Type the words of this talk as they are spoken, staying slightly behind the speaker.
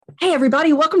Hey,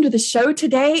 everybody, welcome to the show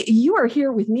today. You are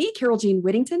here with me, Carol Jean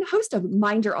Whittington, host of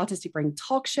Mind Your Autistic Brain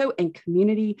talk show and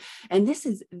community. And this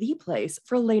is the place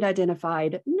for late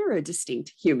identified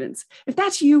neurodistinct humans. If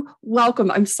that's you,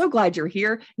 welcome. I'm so glad you're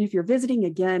here. And if you're visiting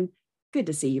again, good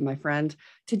to see you, my friend.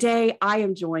 Today, I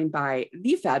am joined by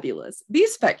the fabulous, the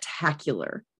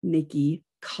spectacular Nicky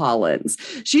Collins.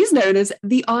 She's known as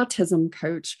the autism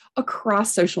coach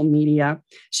across social media.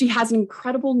 She has an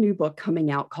incredible new book coming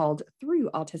out called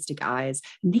Through Autistic Eyes.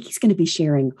 Nicky's going to be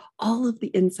sharing all of the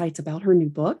insights about her new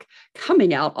book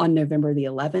coming out on November the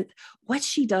 11th, what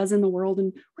she does in the world,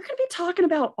 and we're going to be talking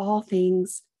about all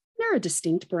things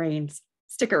neurodistinct brains.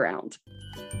 Stick around.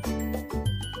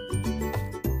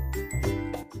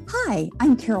 Hi,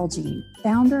 I'm Carol Jean,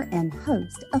 founder and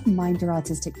host of Mind Your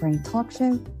Autistic Brain talk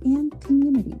show and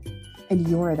community. And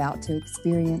you're about to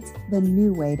experience the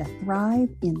new way to thrive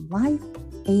in life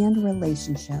and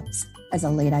relationships as a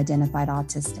late identified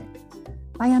autistic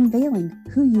by unveiling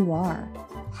who you are,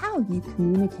 how you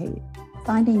communicate,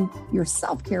 finding your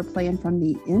self-care plan from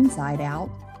the inside out,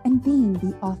 and being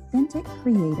the authentic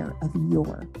creator of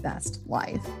your best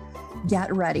life.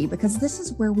 Get ready, because this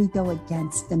is where we go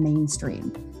against the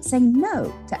mainstream, say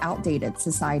no to outdated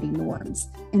society norms,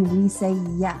 and we say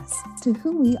yes to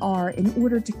who we are in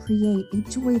order to create a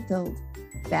joy-filled,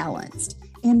 balanced,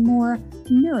 and more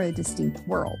neurodistinct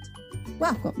world.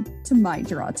 Welcome to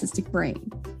Mind Your Autistic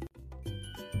Brain.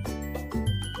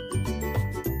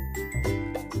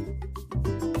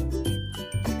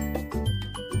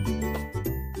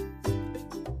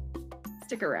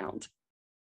 Stick around.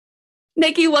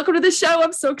 Nicky, welcome to the show.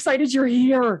 I'm so excited you're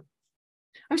here.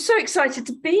 I'm so excited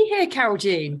to be here, Carol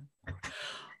Jean.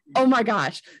 Oh my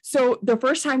gosh. So the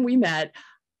first time we met,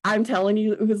 I'm telling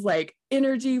you, it was like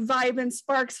energy, vibe, and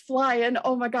sparks flying.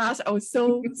 Oh my gosh. I was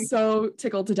so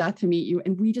tickled to death to meet you.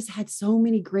 And we just had so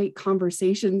many great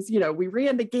conversations. You know, we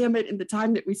ran the gamut in the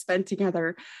time that we spent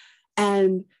together.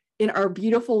 And in our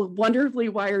beautiful, wonderfully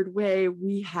wired way,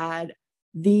 we had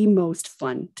the most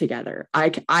fun together.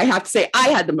 I have to say, I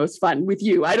had the most fun with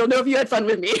you. I don't know if you had fun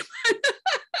with me.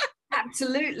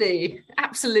 Absolutely.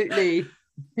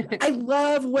 I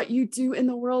love what you do in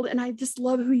the world, and I just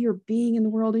love who you're being in the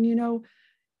world. And, you know,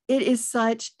 it is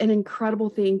such an incredible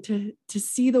thing to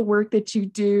see the work that you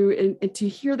do and to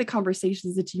hear the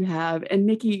conversations that you have. And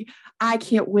Nicky, I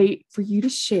can't wait for you to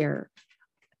share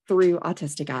Through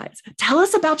Autistic Eyes. Tell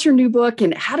us about your new book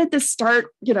and how did this start?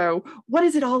 You know, what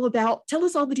is it all about? Tell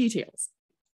us all the details.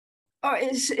 Oh,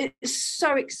 it's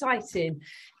so exciting.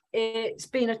 It's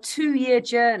been a 2-year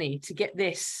journey to get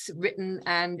this written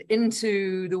and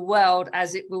into the world,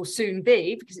 as it will soon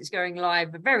be, because it's going live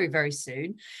very, very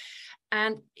soon.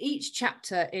 And each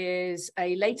chapter is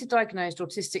a later diagnosed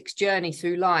autistic's journey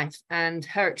through life and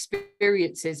her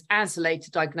experiences as a later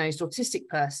diagnosed autistic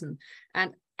person.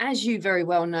 And as you very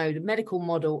well know, the medical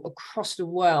model across the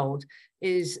world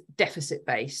is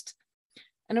deficit-based.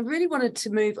 And I really wanted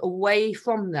to move away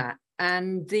from that.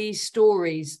 And these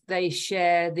stories, they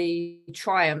share the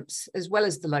triumphs as well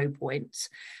as the low points.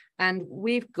 And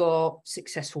we've got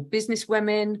successful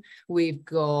businesswomen, we've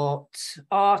got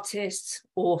artists,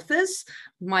 authors.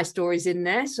 My story's in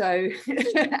there, so,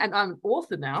 and I'm an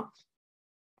author now.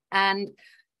 And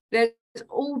there's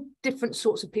all different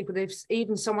sorts of people. There's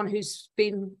even someone who's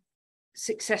been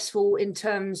successful in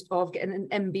terms of getting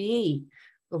an MBE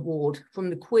award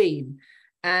from the Queen.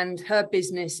 And her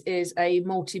business is a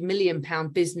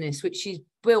multi-million-pound business, which she's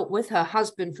built with her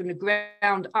husband from the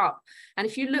ground up. And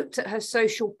if you looked at her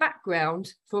social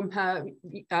background from her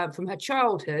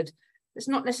childhood, it's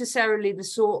not necessarily the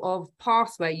sort of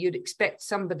pathway you'd expect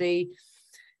somebody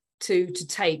to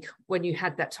take when you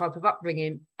had that type of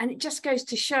upbringing. And it just goes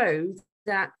to show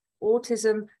that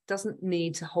autism doesn't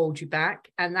need to hold you back.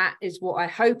 And that is what I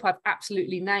hope I've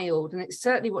absolutely nailed. And it's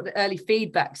certainly what the early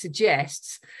feedback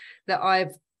suggests, that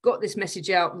I've got this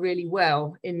message out really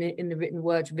well in the written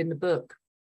words within the book.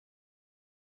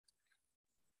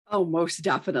 Oh, most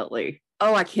definitely.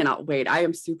 Oh, I cannot wait. I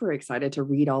am super excited to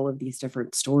read all of these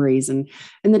different stories and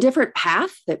the different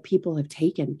path that people have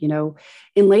taken. You know,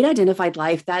 in late identified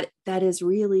life, that is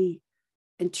really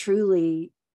and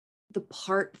truly the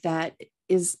part that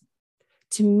is,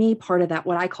 to me, part of that,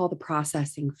 what I call the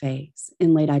processing phase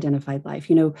in late identified life.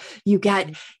 You know, you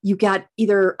get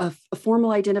either a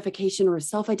formal identification or a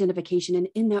self-identification. And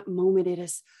in that moment, it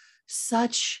is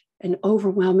such an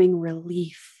overwhelming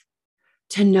relief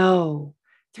to know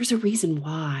there's a reason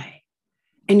why.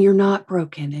 And you're not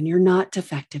broken and you're not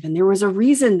defective. And there was a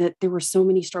reason that there were so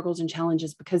many struggles and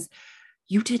challenges, because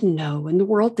you didn't know and the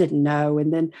world didn't know.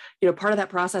 And then, you know, part of that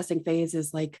processing phase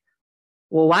is like,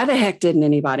 well, why the heck didn't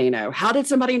anybody know? How did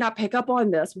somebody not pick up on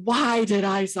this? Why did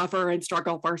I suffer and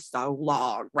struggle for so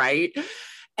long? Right.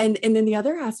 And then the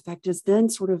other aspect is then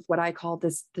sort of what I call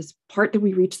this part that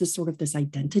we reach this sort of this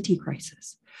identity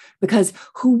crisis, because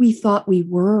who we thought we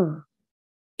were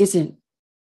isn't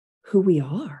who we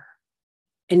are.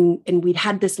 And we'd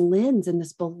had this lens and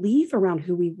this belief around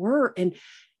who we were. And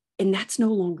that's no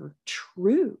longer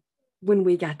true when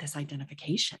we got this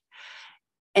identification.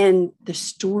 And the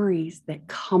stories that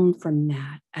come from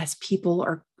that as people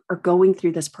are going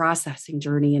through this processing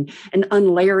journey and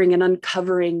unlayering and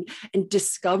uncovering and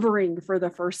discovering for the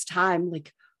first time,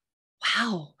 like,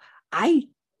 wow, I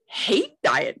hate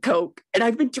Diet Coke. And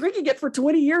I've been drinking it for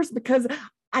 20 years because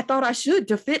I thought I should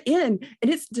to fit in.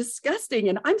 And it's disgusting.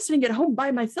 And I'm sitting at home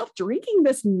by myself drinking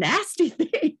this nasty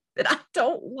thing that I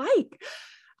don't like.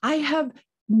 I have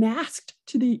masked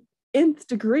to the nth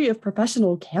degree of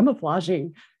professional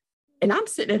camouflaging. And I'm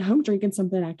sitting at home drinking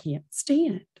something I can't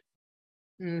stand.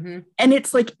 Mm-hmm. And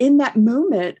it's like in that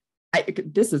moment,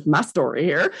 this is my story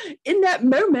here. In that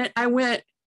moment, I went,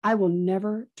 I will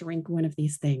never drink one of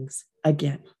these things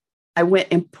again. I went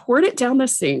and poured it down the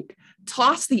sink,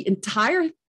 tossed the entire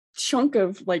chunk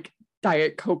of like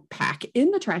Diet Coke pack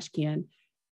in the trash can,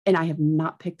 and I have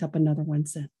not picked up another one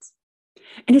since.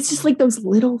 And it's just like those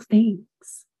little things.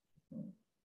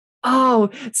 Oh,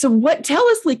 so tell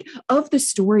us like of the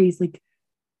stories, like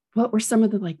what were some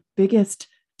of the like biggest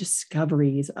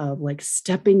discoveries of like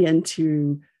stepping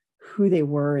into who they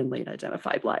were in late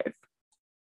identified life?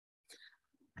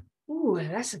 Oh,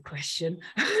 that's a question.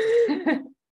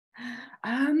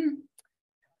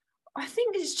 I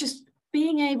think it's just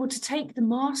being able to take the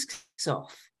masks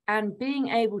off and being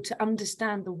able to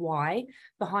understand the why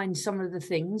behind some of the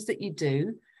things that you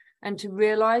do, and to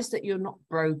realize that you're not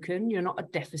broken, you're not a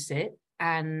deficit,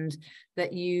 and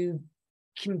that you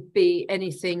can be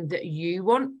anything that you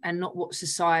want and not what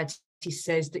society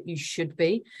says that you should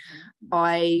be.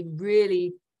 I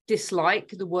really dislike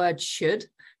the word should,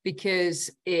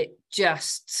 because it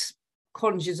just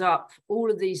conjures up all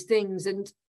of these things.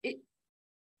 And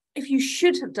if you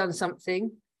should have done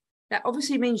something, that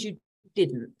obviously means you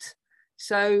didn't.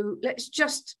 So let's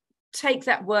just take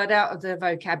that word out of the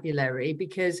vocabulary,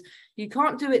 because you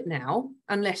can't do it now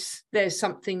unless there's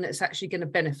something that's actually going to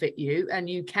benefit you, and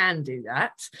you can do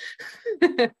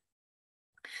that.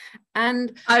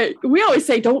 And we always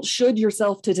say, don't should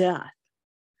yourself to death.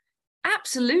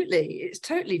 Absolutely. It's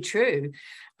totally true.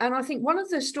 And I think one of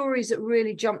the stories that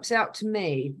really jumps out to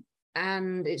me,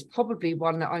 and it's probably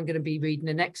one that I'm going to be reading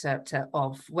an excerpt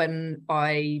of when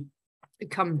I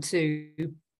come to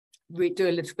do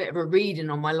a little bit of a reading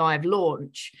on my live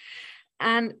launch.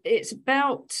 And it's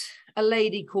about a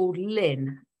lady called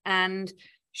Lynn, and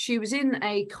she was in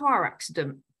a car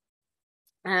accident.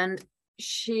 And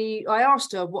I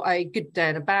asked her what a good day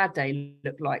and a bad day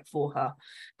looked like for her.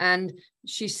 And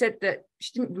she said that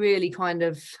she didn't really kind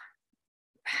of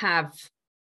have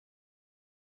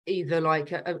either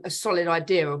like a solid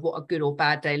idea of what a good or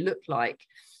bad day looked like,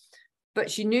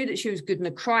 but she knew that she was good in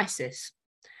a crisis.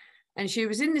 And she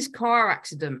was in this car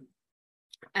accident,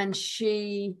 and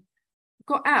she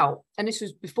got out, and this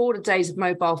was before the days of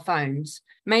mobile phones,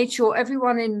 made sure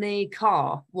everyone in the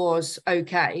car was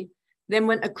okay, then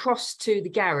went across to the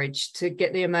garage to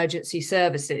get the emergency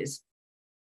services.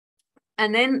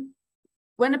 And then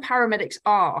when the paramedics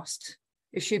asked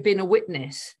if she'd been a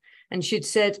witness, and she'd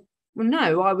said, well,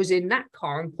 no, I was in that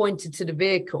car, and pointed to the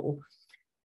vehicle,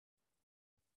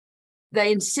 they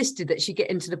insisted that she get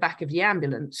into the back of the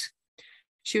ambulance.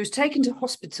 She was taken to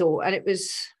hospital, and it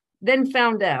was then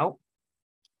found out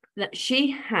that she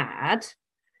had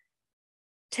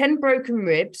 10 broken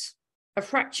ribs, a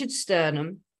fractured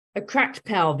sternum, a cracked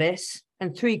pelvis,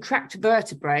 and 3 cracked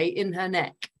vertebrae in her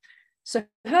neck. So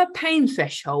her pain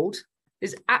threshold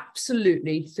is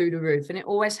absolutely through the roof, and it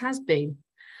always has been.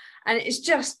 And it's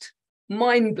just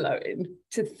mind-blowing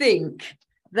to think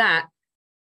that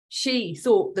she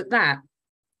thought that that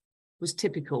was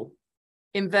typical,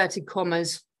 inverted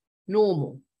commas,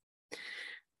 normal.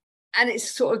 And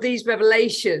it's sort of these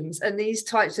revelations and these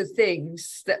types of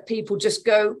things that people just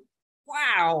go,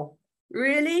 wow,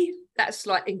 really? That's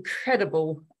like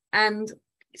incredible. And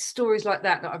stories like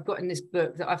that I've got in this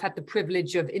book, that I've had the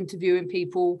privilege of interviewing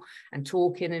people and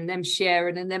talking, and them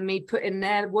sharing, and then me putting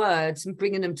their words and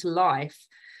bringing them to life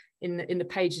in the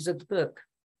pages of the book.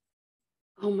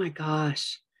 Oh my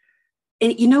gosh.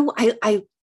 And you know, I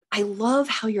love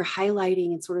how you're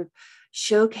highlighting and sort of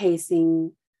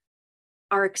showcasing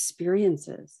our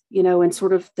experiences, you know, and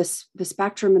sort of the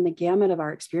spectrum and the gamut of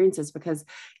our experiences, because,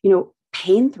 you know,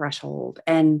 pain threshold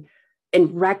and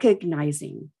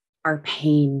recognizing our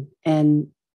pain, and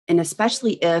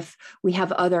especially if we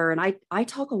have other, and I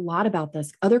talk a lot about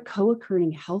this, other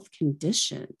co-occurring health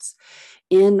conditions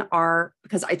in our,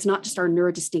 because it's not just our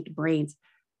neurodistinct brains.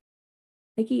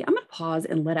 Nicky, I'm going to pause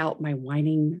and let out my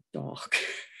whining dog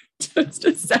just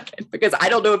a second, because I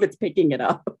don't know if it's picking it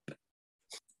up.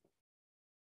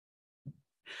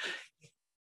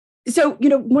 So,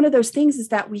 one of those things is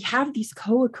that we have these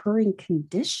co-occurring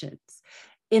conditions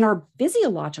in our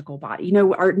physiological body,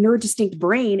 our neurodistinct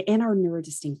brain and our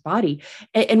neurodistinct body.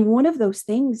 And one of those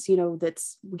things,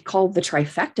 that's we call the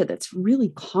trifecta, that's really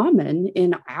common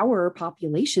in our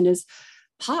population is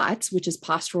POTS, which is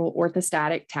postural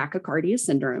orthostatic tachycardia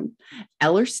syndrome,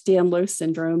 Ehlers-Danlos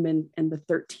syndrome, and the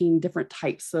 13 different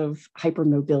types of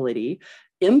hypermobility,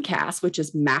 MCAS, which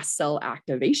is mast cell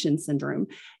activation syndrome,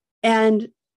 and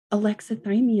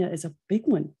alexithymia is a big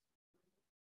one.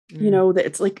 That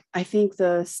it's like, I think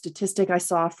the statistic I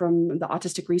saw from the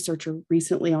autistic researcher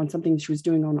recently on something she was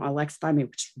doing on alexithymia,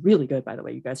 which is really good, by the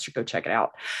way, you guys should go check it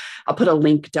out. I'll put a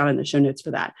link down in the show notes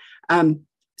for that.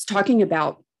 It's talking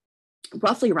about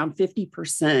roughly around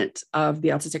 50% of the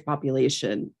autistic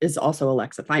population is also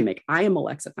alexithymic. I am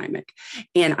alexithymic,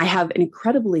 and I have an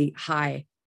incredibly high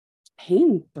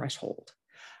pain threshold.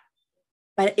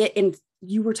 But and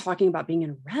you were talking about being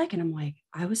in a wreck, and I'm like,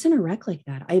 I was in a wreck like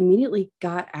that. I immediately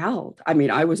got out. I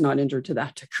mean, I was not injured to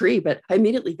that degree, but I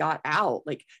immediately got out,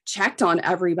 like checked on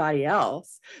everybody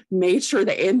else, made sure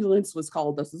the ambulance was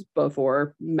called. This is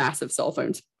before massive cell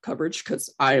phone coverage,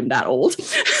 because I am that old.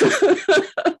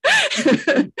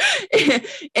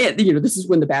 and this is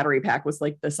when the battery pack was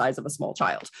like the size of a small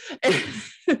child.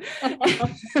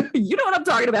 You know what I'm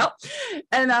talking about.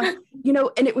 And, and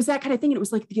it was that kind of thing. And it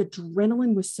was like the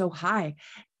adrenaline was so high.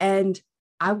 And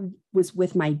I was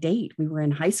with my date. We were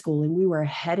in high school, and we were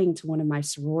heading to one of my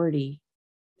sorority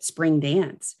spring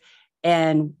dance.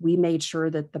 And we made sure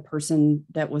that the person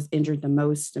that was injured the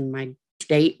most, and my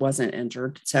date wasn't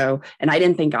injured. So, and I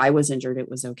didn't think I was injured. It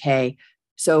was okay.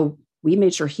 So we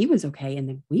made sure he was okay. And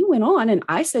then we went on, and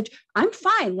I said, I'm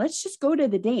fine. Let's just go to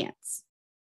the dance.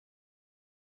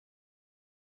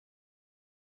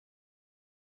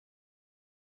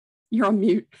 You're on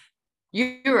mute.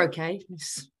 You're okay.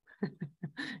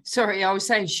 Sorry, I was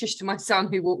saying shush to my son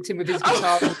who walked in with his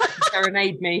guitar and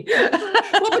serenade me.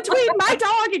 Well, between my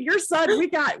dog and your son, we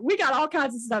got all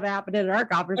kinds of stuff happening in our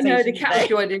conversation. I know the cat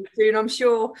joined in soon, I'm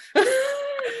sure.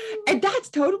 And that's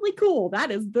totally cool. That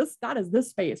is this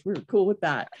space. We're cool with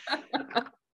that.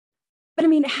 But I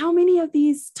mean, how many of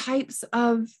these types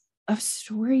of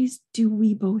stories do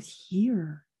we both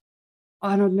hear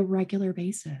on a regular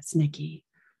basis, Nicky?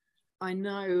 I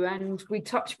know, and we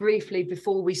touched briefly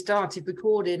before we started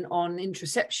recording on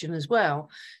interoception as well.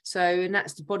 So, and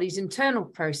that's the body's internal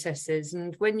processes.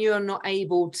 And when you're not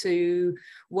able to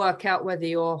work out whether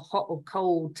you're hot or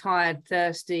cold, tired,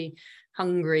 thirsty,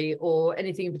 hungry, or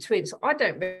anything in between. So I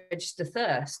don't register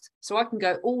thirst. So I can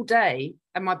go all day,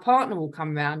 and my partner will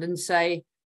come around and say,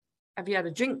 have you had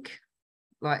a drink?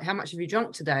 Like, how much have you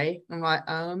drunk today? I'm like,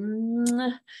 I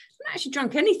haven't actually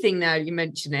drunk anything now you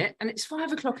mention it. And it's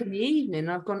 5 o'clock in the evening,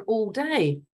 and I've gone all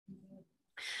day.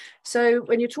 So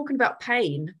when you're talking about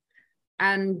pain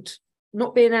and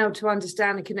not being able to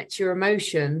understand and connect to your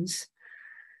emotions,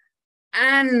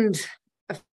 and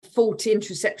a faulty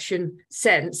interoception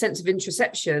sense of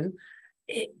interoception,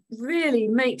 it really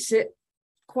makes it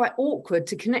quite awkward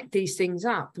to connect these things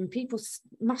up. And people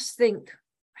must think,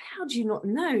 how do you not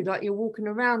know? Like, you're walking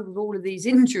around with all of these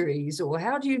injuries, or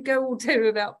how do you go all day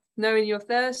without knowing you're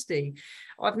thirsty?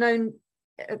 I've known,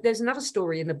 there's another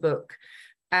story in the book,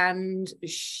 and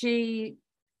she's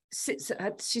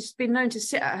been known to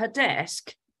sit at her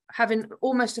desk having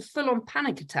almost a full-on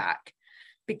panic attack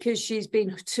because she's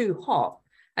been too hot.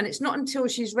 And it's not until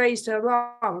she's raised her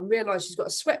arm and realized she's got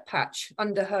a sweat patch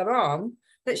under her arm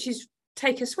that she's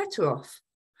take her sweater off.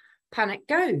 Panic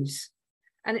goes.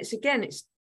 And it's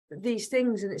these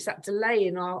things, and it's that delay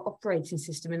in our operating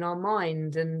system, in our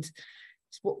mind, and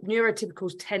it's what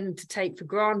neurotypicals tend to take for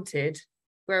granted,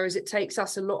 whereas it takes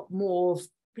us a lot more.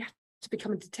 We have to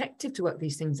become a detective to work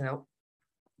these things out.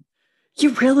 You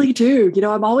really do.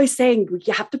 I'm always saying we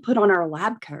have to put on our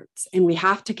lab coats, and we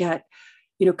have to get,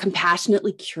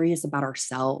 compassionately curious about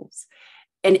ourselves.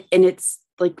 And it's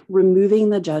like removing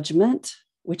the judgment,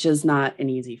 which is not an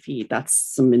easy feat. That's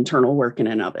some internal work in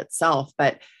and of itself,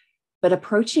 but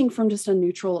approaching from just a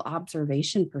neutral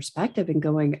observation perspective and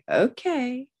going,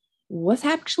 okay, what's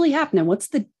actually happening? What's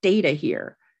the data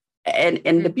here?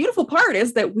 And the beautiful part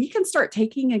is that we can start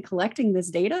taking and collecting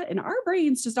this data, and our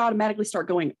brains just automatically start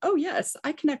going, oh yes,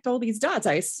 I connect all these dots,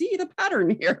 I see the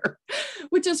pattern here,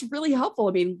 which is really helpful.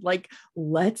 I mean, like,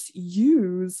 let's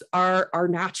use our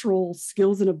natural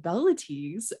skills and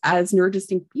abilities as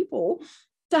neurodistinct people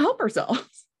to help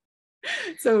ourselves.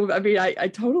 So I mean,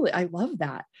 I love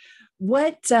that.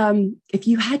 What if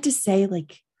you had to say,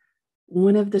 like,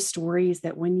 one of the stories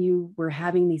that when you were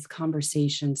having these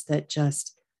conversations that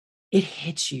just it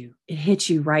hits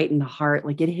you right in the heart,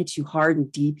 like it hits you hard and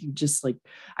deep, you just, like,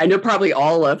 I know probably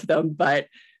all of them, but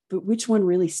which one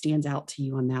really stands out to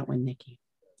you on that one, Nikki?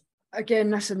 Again,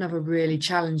 that's another really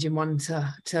challenging one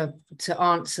to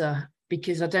answer,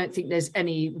 because I don't think there's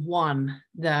any one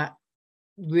that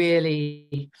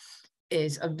really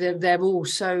is. They're all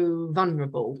so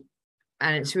vulnerable,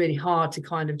 and it's really hard to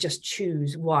kind of just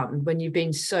choose one when you've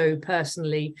been so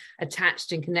personally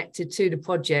attached and connected to the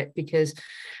project. Because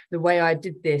the way I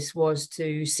did this was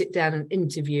to sit down and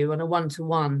interview on a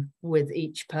one-to-one with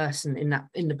each person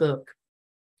in the book.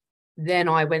 Then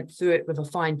I went through it with a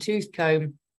fine-tooth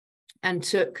comb and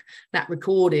took that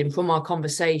recording from our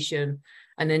conversation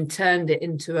and then turned it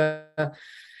into a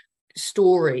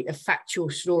story, a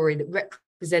factual story that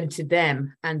represented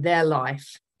them and their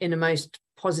life in the most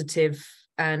positive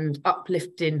and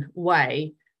uplifting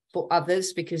way for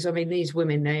others. Because I mean, these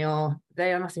women, they are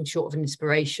nothing short of an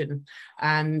inspiration.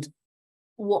 And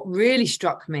what really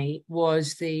struck me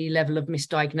was the level of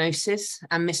misdiagnosis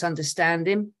and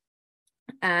misunderstanding,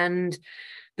 and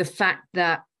the fact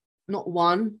that not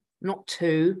one, not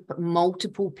two, but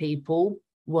multiple people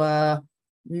were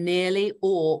nearly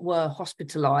or were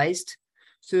hospitalized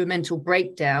through a mental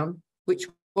breakdown, which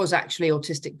was actually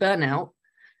autistic burnout.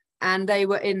 And they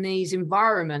were in these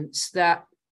environments that,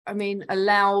 I mean, a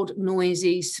loud,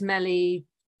 noisy, smelly,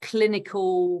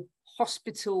 clinical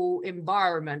hospital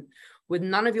environment with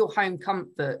none of your home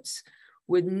comforts,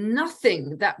 with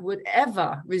nothing that would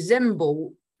ever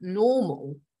resemble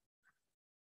normal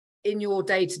in your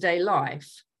day-to-day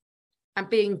life, and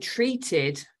being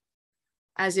treated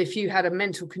as if you had a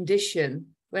mental condition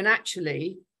when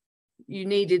actually you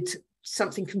needed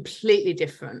something completely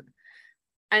different.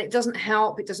 And it doesn't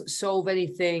help, it doesn't solve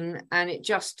anything, and it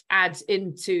just adds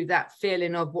into that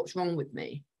feeling of what's wrong with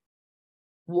me?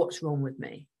 What's wrong with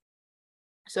me?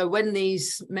 So when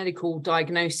these medical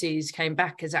diagnoses came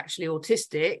back as actually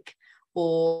autistic,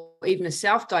 or even a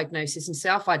self-diagnosis and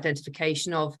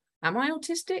self-identification of, am I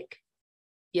autistic?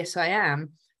 Yes, I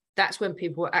am. That's when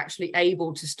people are actually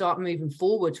able to start moving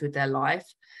forwards with their life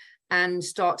and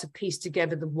start to piece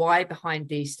together the why behind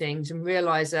these things and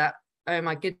realize that, oh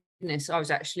my goodness, I was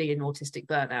actually in autistic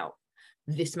burnout.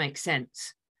 This makes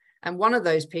sense. And one of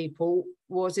those people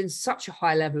was in such a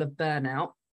high level of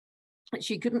burnout that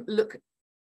she couldn't look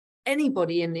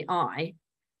anybody in the eye,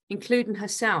 including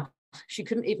herself. She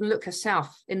couldn't even look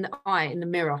herself in the eye in the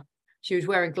mirror. She was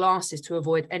wearing glasses to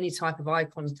avoid any type of eye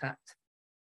contact.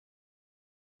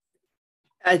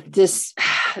 This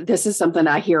is something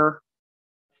I hear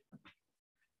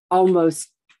almost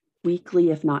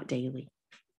weekly, if not daily.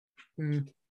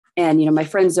 And, my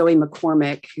friend Zoe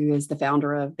McCormick, who is the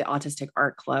founder of the Autistic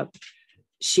Art Club,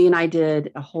 she and I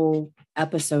did a whole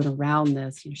episode around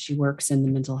this. She works in the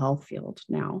mental health field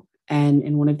now.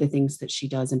 And one of the things that she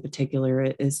does in particular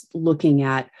is looking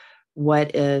at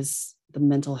what is the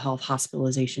mental health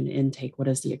hospitalization intake, what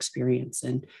is the experience?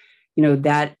 And,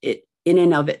 that it in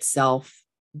and of itself,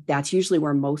 that's usually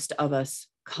where most of us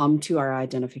come to our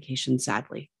identification,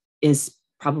 sadly, is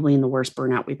probably in the worst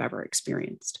burnout we've ever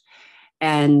experienced.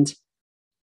 And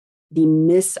the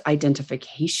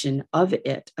misidentification of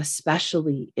it,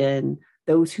 especially in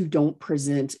those who don't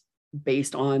present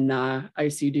based on the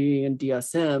ICD and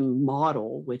DSM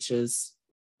model, which is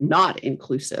not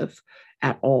inclusive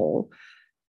at all,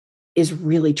 is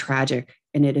really tragic.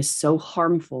 And it is so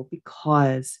harmful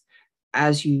because,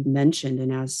 as you mentioned,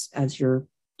 and as your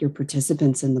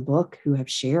participants in the book who have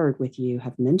shared with you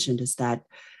have mentioned, is that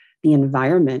the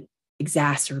environment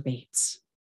exacerbates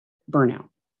burnout.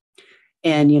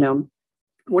 And,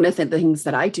 one of the things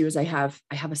that I do is I have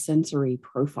a sensory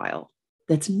profile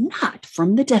that's not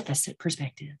from the deficit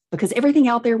perspective, because everything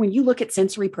out there, when you look at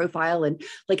sensory profile and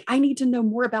like, I need to know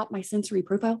more about my sensory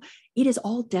profile, it is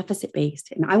all deficit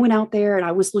based. And I went out there and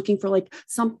I was looking for like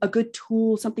a good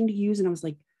tool, something to use. And I was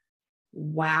like,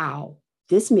 wow,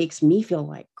 this makes me feel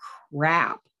like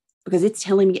crap, because it's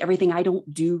telling me everything I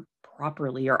don't do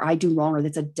properly, or I do wrong, or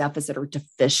that's a deficit or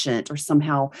deficient or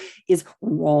somehow is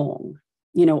wrong.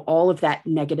 All of that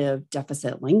negative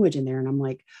deficit language in there. And I'm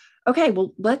like, okay,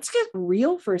 well, let's get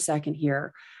real for a second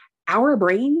here. Our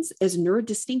brains as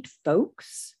neurodistinct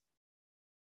folks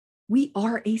we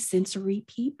are a sensory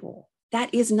people.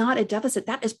 That is not a deficit.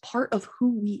 That is part of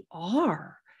who we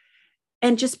are.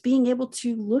 And just being able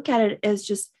to look at it as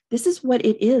just, this is what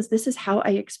it is. This is how I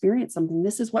experience something.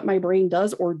 This is what my brain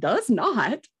does or does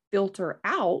not filter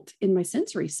out in my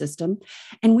sensory system.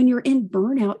 And when you're in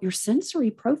burnout, your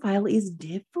sensory profile is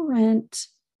different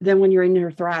than when you're in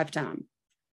your thrive time.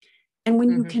 And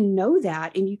when you can know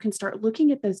that and you can start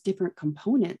looking at those different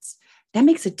components, that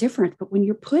makes a difference. But when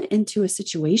you're put into a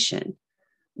situation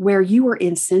where you are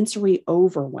in sensory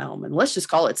overwhelm, and let's just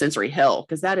call it sensory hell,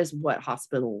 because that is what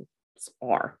hospitals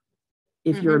are.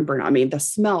 If you're in burnout, I mean, the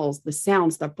smells, the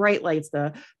sounds, the bright lights,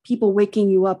 the people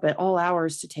waking you up at all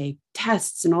hours to take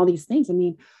tests and all these things. I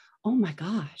mean, oh my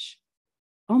gosh.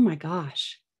 Oh my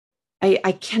gosh.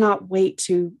 I cannot wait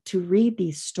to read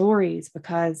these stories,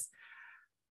 because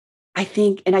I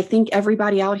think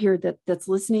everybody out here that's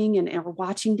listening and are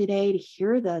watching today to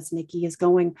hear this, Nikki, is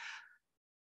going,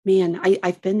 man,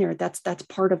 I've been there. That's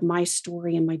part of my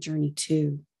story and my journey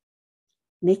too.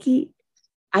 Nikki,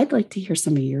 I'd like to hear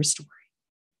some of your story,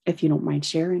 if you don't mind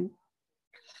sharing.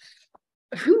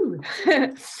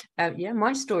 Yeah,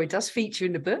 my story does feature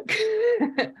in the book.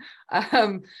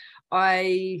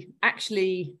 I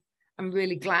actually am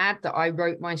really glad that I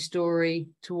wrote my story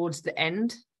towards the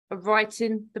end of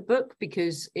writing the book,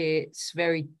 because it's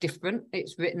very different.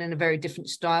 It's written in a very different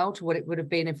style to what it would have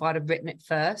been if I'd have written it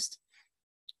first,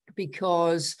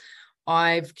 because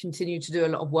I've continued to do a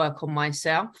lot of work on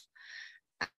myself.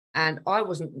 And it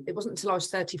wasn't until I was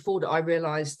 34 that I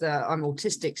realized that I'm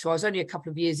autistic. So I was only a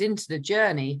couple of years into the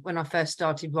journey when I first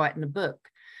started writing the book.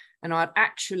 And I'd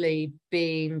actually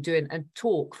been doing a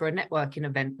talk for a networking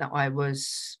event that I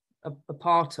was a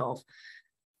part of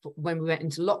when we went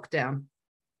into lockdown.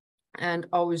 And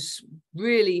I was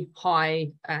really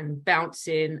high and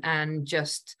bouncing and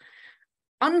just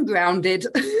ungrounded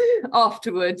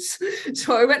afterwards.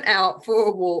 So I went out for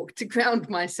a walk to ground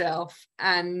myself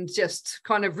and just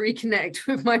kind of reconnect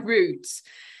with my roots.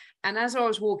 And as I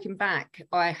was walking back,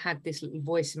 I had this little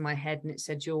voice in my head, and it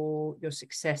said, your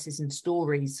success is in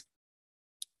stories.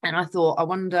 And I thought, I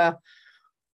wonder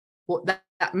what that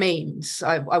means.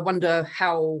 I wonder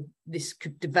how this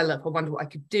could develop. I wonder what I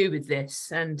could do with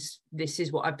this. And this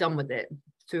is what I've done with it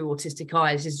through Autistic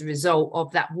Eyes, as a result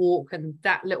of that walk and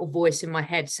that little voice in my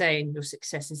head saying your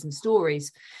successes and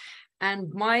stories.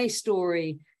 And my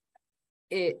story,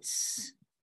 I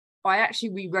actually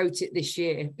rewrote it this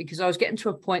year, because I was getting to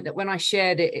a point that when I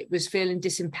shared it, it was feeling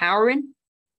disempowering.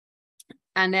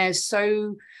 And there's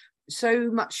so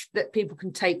much that people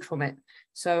can take from it.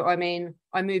 So, I mean,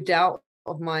 I moved out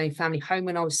of my family home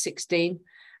when I was 16,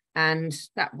 and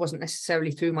that wasn't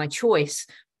necessarily through my choice.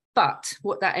 But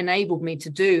what that enabled me to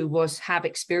do was have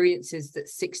experiences that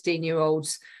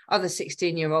other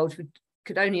 16-year-olds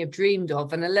could only have dreamed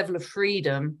of, and a level of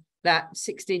freedom that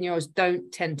 16-year-olds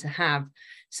don't tend to have.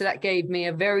 So that gave me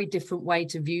a very different way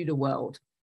to view the world.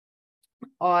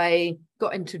 I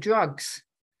got into drugs,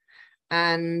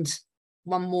 and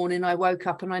one morning I woke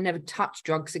up and I never touched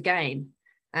drugs again.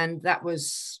 And that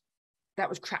was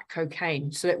crack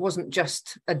cocaine. So it wasn't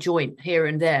just a joint here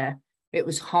and there. It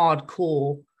was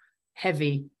hardcore,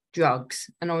 heavy drugs.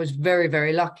 And I was very,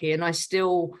 very lucky. And I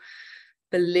still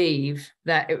believe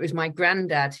that it was my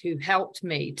granddad who helped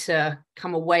me to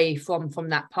come away from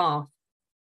that path.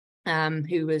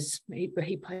 He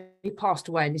passed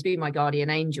away, and he's been my guardian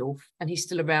angel, and he's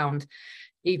still around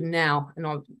even now.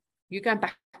 And you're going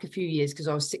back a few years, because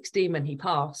I was 16 when he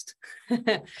passed.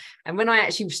 And when I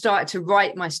actually started to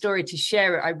write my story to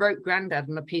share it, I wrote Granddad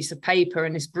on a piece of paper,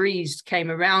 and this breeze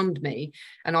came around me,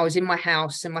 and I was in my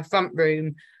house, in my front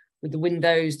room, with the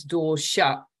windows, the doors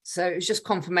shut. So it was just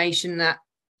confirmation that,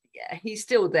 yeah, he's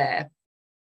still there.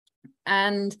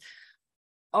 And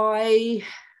I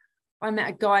met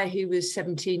a guy who was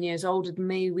 17 years older than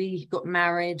me. We got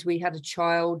married, we had a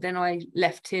child. Then I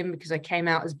left him because I came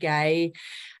out as gay.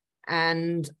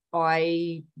 And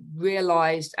I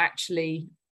realized actually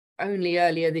only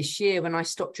earlier this year, when I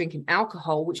stopped drinking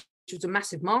alcohol, which was a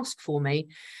massive mask for me,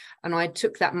 and I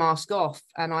took that mask off,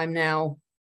 and I'm now,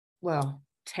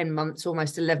 10 months,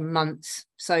 almost 11 months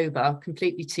sober,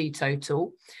 completely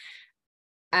teetotal.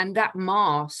 And that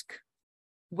mask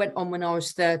went on when I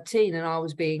was 13, and I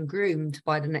was being groomed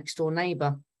by the next door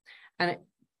neighbor. And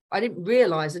I didn't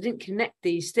realize, I didn't connect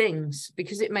these things,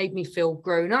 because it made me feel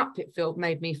grown up.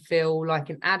 Made me feel like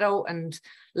an adult and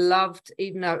loved,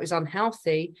 even though it was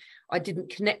unhealthy. I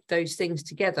didn't connect those things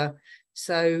together.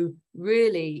 So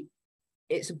really,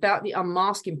 it's about the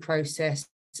unmasking process,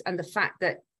 and the fact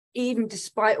that even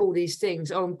despite all these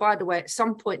things, oh, and by the way, at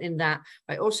some point in that,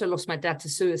 I also lost my dad to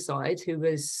suicide, who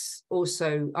was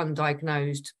also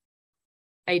undiagnosed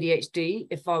ADHD.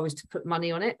 If I was to put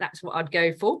money on it, that's what I'd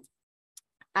go for.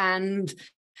 And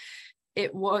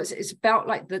it's about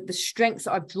like the strength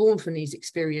that I've drawn from these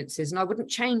experiences. And I wouldn't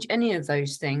change any of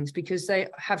those things because they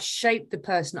have shaped the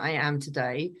person I am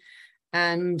today.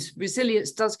 And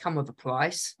resilience does come with a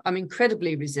price. I'm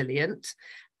incredibly resilient.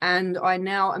 And I'm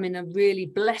in a really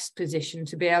blessed position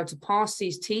to be able to pass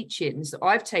these teachings that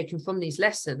I've taken from these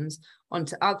lessons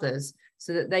onto others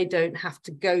so that they don't have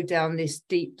to go down this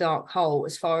deep, dark hole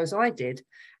as far as I did.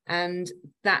 And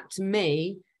that to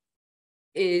me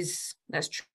that's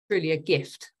truly a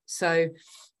gift. So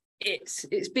it's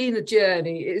been a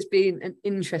journey. It's been an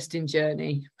interesting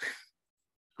journey.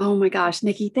 Oh my gosh,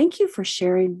 Nicky, thank you for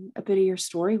sharing a bit of your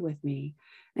story with me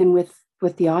and with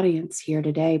the audience here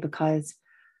today, because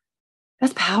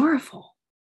that's powerful.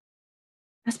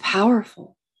 That's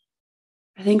powerful.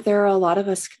 I think there are a lot of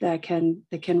us that can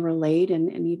relate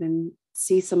and even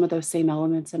see some of those same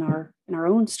elements in our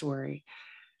own story.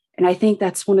 And I think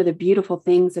that's one of the beautiful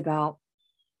things about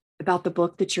the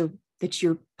book that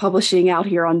you're publishing out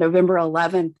here on November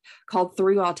 11th, called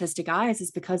Through Autistic Eyes, is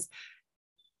because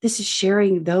this is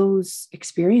sharing those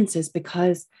experiences,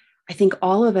 because I think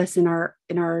all of us in our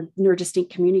neurodistinct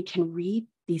community can read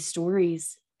these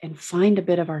stories and find a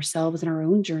bit of ourselves in our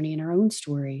own journey and our own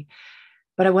story.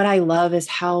 But what I love is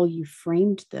how you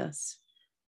framed this,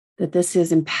 that this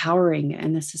is empowering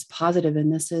and this is positive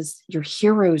and this is your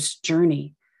hero's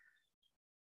journey,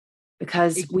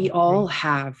 because Exactly. We all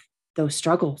have those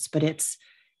struggles, but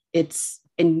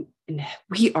and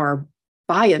we are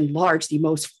by and large the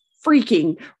most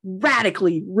freaking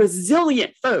radically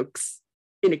resilient folks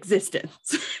in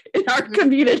existence in our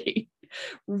community.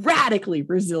 Radically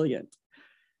resilient.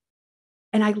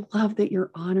 And I love that you're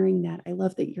honoring that. I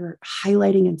love that you're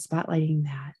highlighting and spotlighting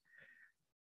that.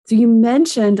 So you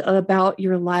mentioned about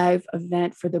your live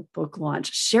event for the book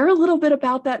launch. Share a little bit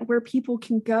about that, where people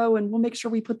can go, and we'll make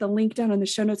sure we put the link down in the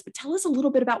show notes, but tell us a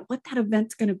little bit about what that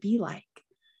event's going to be like.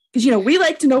 Because, we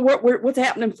like to know what's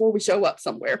happening before we show up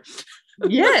somewhere.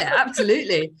 Yeah,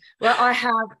 absolutely. Well, I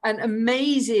have an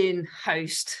amazing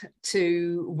host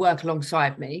to work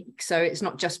alongside me. So it's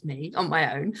not just me on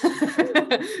my own.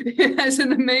 It's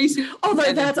an amazing.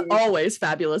 Although that's always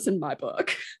fabulous in my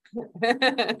book.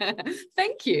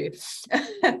 Thank you.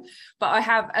 But I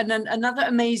have another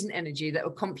amazing energy that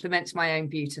will complement my own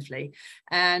beautifully.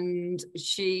 And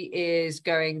she is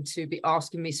going to be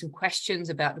asking me some questions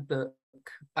about the book.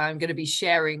 I'm going to be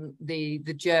sharing the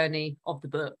journey of the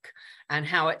book and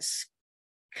how it's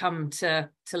come to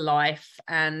life,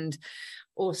 and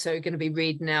also going to be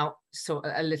reading out sort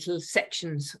of a little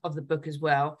sections of the book as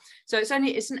well. So it's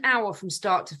an hour from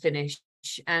start to finish,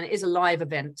 and it is a live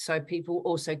event, so people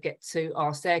also get to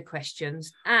ask their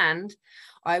questions, and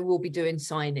I will be doing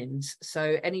sign-ins.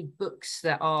 So any books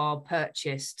that are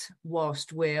purchased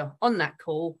whilst we're on that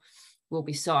call will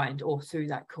be signed, or through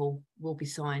that call will be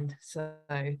signed. So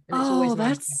and it's always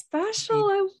nice. That's special.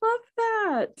 I love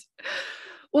that.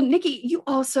 Well, Nicky, you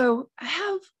also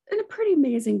have a pretty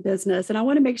amazing business, and I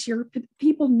want to make sure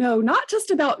people know not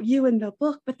just about you and the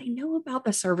book, but they know about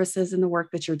the services and the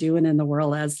work that you're doing in the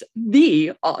world as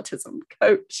the autism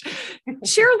coach.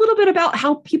 Share a little bit about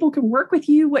how people can work with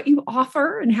you, what you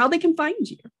offer, and how they can find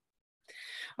you.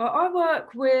 Well, I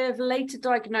work with later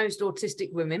diagnosed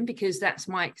autistic women because that's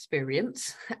my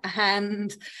experience.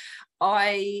 And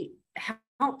I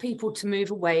help people to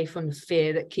move away from the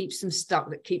fear that keeps them stuck,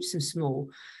 that keeps them small.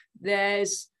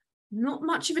 There's not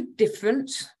much of a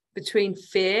difference between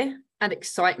fear and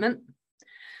excitement,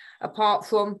 apart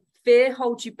from fear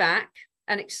holds you back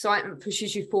and excitement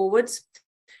pushes you forwards.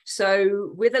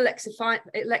 So with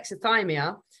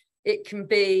alexithymia, it can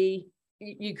be,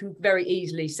 you can very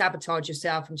easily sabotage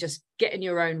yourself and just get in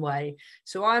your own way.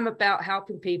 So I'm about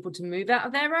helping people to move out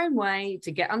of their own way,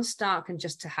 to get unstuck, and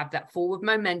just to have that forward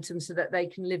momentum so that they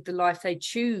can live the life they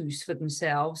choose for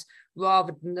themselves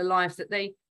rather than the life that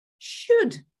they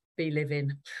should be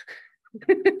living.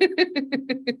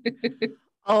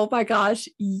 Oh my gosh,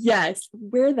 yes.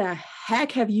 Where the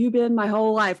heck have you been my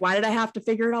whole life? Why did I have to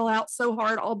figure it all out so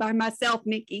hard all by myself,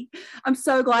 Nicky? I'm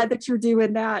so glad that you're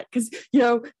doing that, because,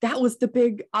 that was the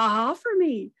big aha for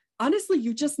me. Honestly,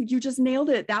 you just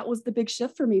nailed it. That was the big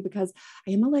shift for me, because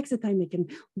I am alexithymic.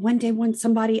 And one day when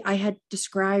somebody I had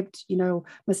described,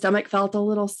 my stomach felt a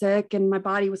little sick and my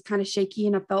body was kind of shaky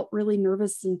and I felt really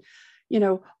nervous, and,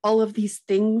 all of these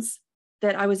things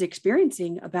that I was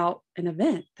experiencing about an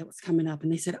event that was coming up.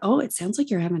 And they said, "Oh, it sounds like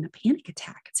you're having a panic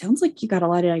attack. It sounds like you got a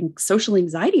lot of social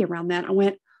anxiety around that." I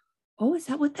went, "Oh, is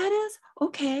that what that is?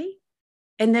 Okay."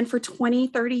 And then for 20,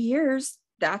 30 years,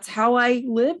 that's how I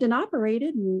lived and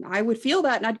operated. And I would feel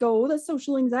that and I'd go, oh, that's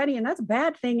social anxiety and that's a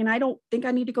bad thing. And I don't think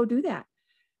I need to go do that.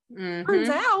 Turns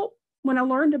out when I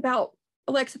learned about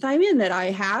alexithymia and that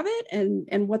I have it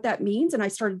and what that means, and I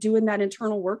started doing that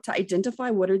internal work to identify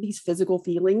what are these physical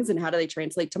feelings and how do they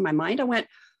translate to my mind, I went,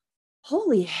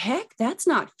 holy heck, that's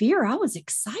not fear. I was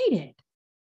excited.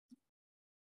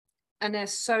 And they're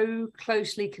so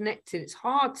closely connected. It's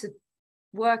hard to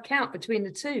work out between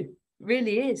the two. It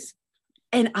really is.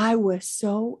 And I was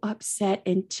so upset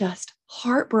and just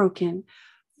heartbroken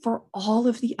for all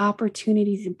of the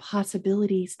opportunities and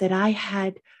possibilities that I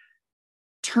had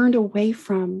turned away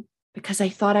from because I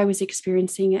thought I was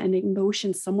experiencing an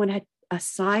emotion someone had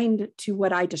assigned to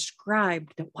what I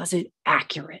described that wasn't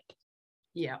accurate.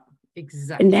 Yeah,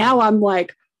 exactly. And now I'm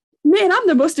like, man, I'm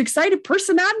the most excited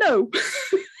person I know.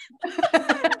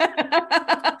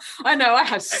 I know, I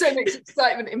have so much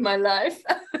excitement in my life.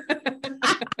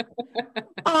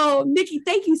 Oh, Nicky,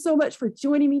 thank you so much for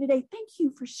joining me today. Thank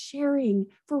you for sharing,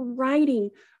 for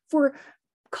writing, for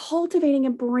cultivating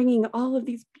and bringing all of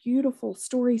these beautiful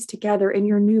stories together in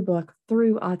your new book,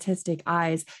 Through Autistic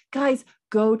Eyes. Guys,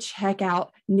 go check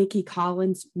out Nicky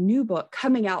Collins' new book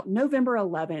coming out November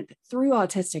 11th, Through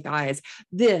Autistic Eyes.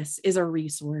 This is a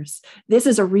resource. This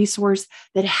is a resource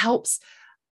that helps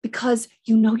because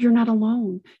you know you're not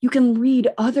alone. You can read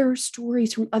other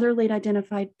stories from other late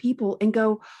identified people and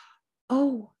go,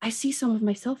 oh, I see some of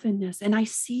myself in this, and I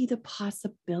see the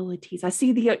possibilities. I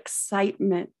see the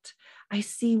excitement. I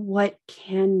see what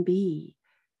can be,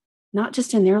 not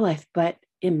just in their life, but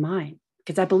in mine,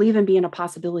 because I believe in being a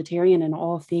possibilitarian in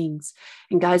all things.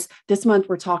 And guys, this month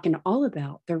we're talking all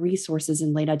about the resources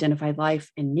in late identified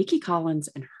life, and Nicky Collins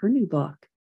and her new book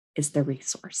is the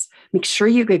resource. Make sure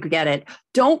you go get it.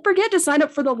 Don't forget to sign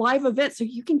up for the live event so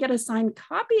you can get a signed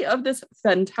copy of this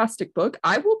fantastic book.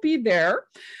 I will be there.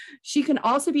 She can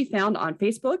also be found on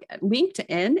Facebook,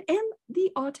 LinkedIn, and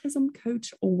the Autism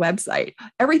Coach website.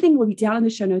 Everything will be down in the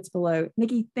show notes below.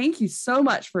 Nicky, thank you so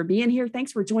much for being here.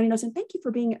 Thanks for joining us. And thank you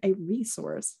for being a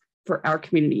resource for our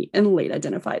community in late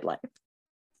identified life.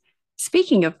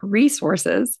 Speaking of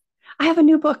resources, I have a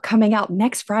new book coming out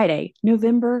next Friday,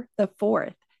 November the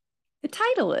 4th. The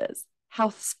title is How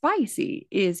Spicy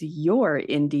is Your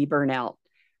ND Burnout?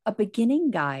 A Beginning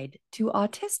Guide to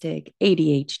Autistic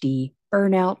ADHD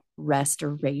Burnout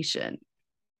Restoration.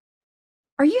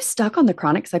 Are you stuck on the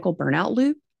chronic cycle burnout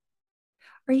loop?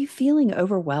 Are you feeling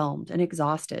overwhelmed and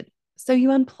exhausted, so you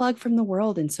unplug from the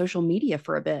world and social media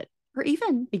for a bit, or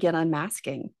even begin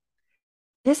unmasking?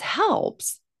 This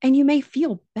helps, and you may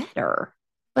feel better,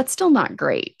 but still not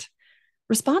great.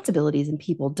 Responsibilities and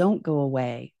people don't go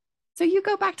away. So you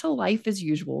go back to life as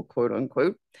usual, quote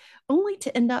unquote, only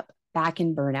to end up back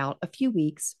in burnout a few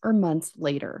weeks or months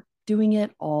later, doing it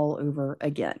all over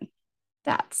again.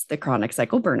 That's the chronic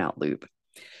cycle burnout loop.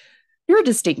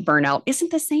 Neurodistinct burnout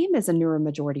isn't the same as a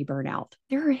neuromajority burnout.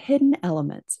 There are hidden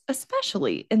elements,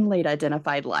 especially in late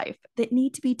identified life, that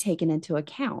need to be taken into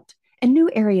account and new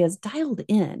areas dialed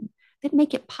in that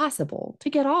make it possible to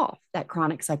get off that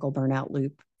chronic cycle burnout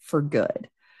loop for good.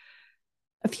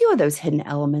 A few of those hidden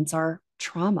elements are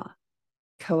trauma,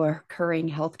 co-occurring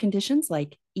health conditions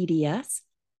like EDS,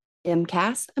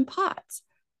 MCAS, and POTS,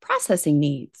 processing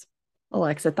needs,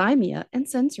 alexithymia, and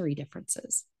sensory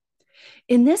differences.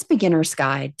 In this beginner's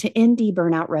guide to ND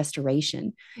burnout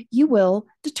restoration, you will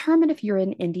determine if you're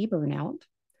in ND burnout,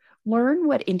 learn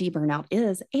what ND burnout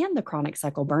is and the chronic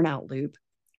cycle burnout loop,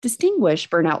 distinguish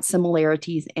burnout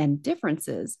similarities and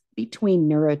differences between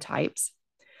neurotypes,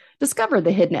 discover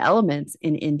the hidden elements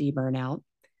in ND burnout,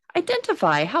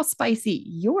 identify how spicy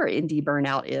your ND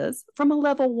burnout is from a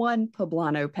level 1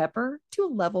 poblano pepper to a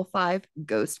level 5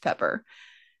 ghost pepper.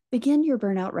 Begin your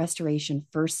burnout restoration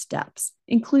first steps,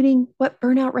 including what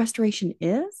burnout restoration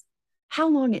is, how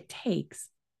long it takes,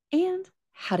 and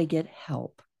how to get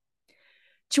help.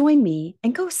 Join me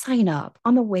and go sign up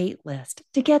on the wait list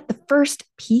to get the first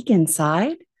peek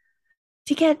inside,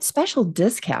 to get special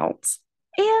discounts,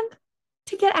 and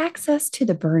to get access to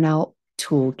the Burnout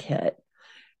Toolkit.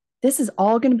 This is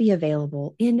all going to be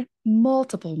available in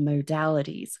multiple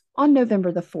modalities on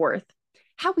November the 4th.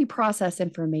 How we process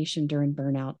information during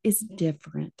burnout is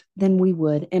different than we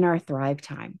would in our Thrive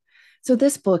time. So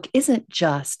this book isn't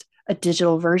just a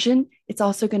digital version. It's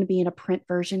also going to be in a print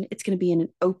version. It's going to be in an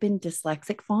open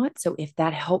dyslexic font. So if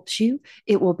that helps you,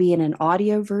 it will be in an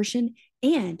audio version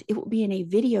and it will be in a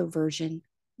video version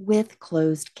with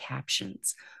closed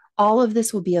captions. All of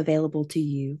this will be available to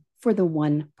you for the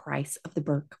one price of the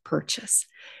book purchase.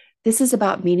 This is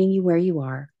about meeting you where you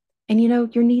are. And you know,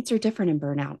 your needs are different in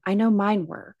burnout. I know mine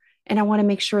were. And I want to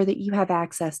make sure that you have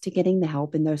access to getting the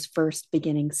help in those first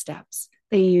beginning steps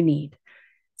that you need.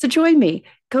 So join me,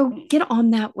 go get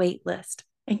on that wait list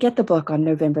and get the book on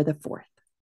November the 4th.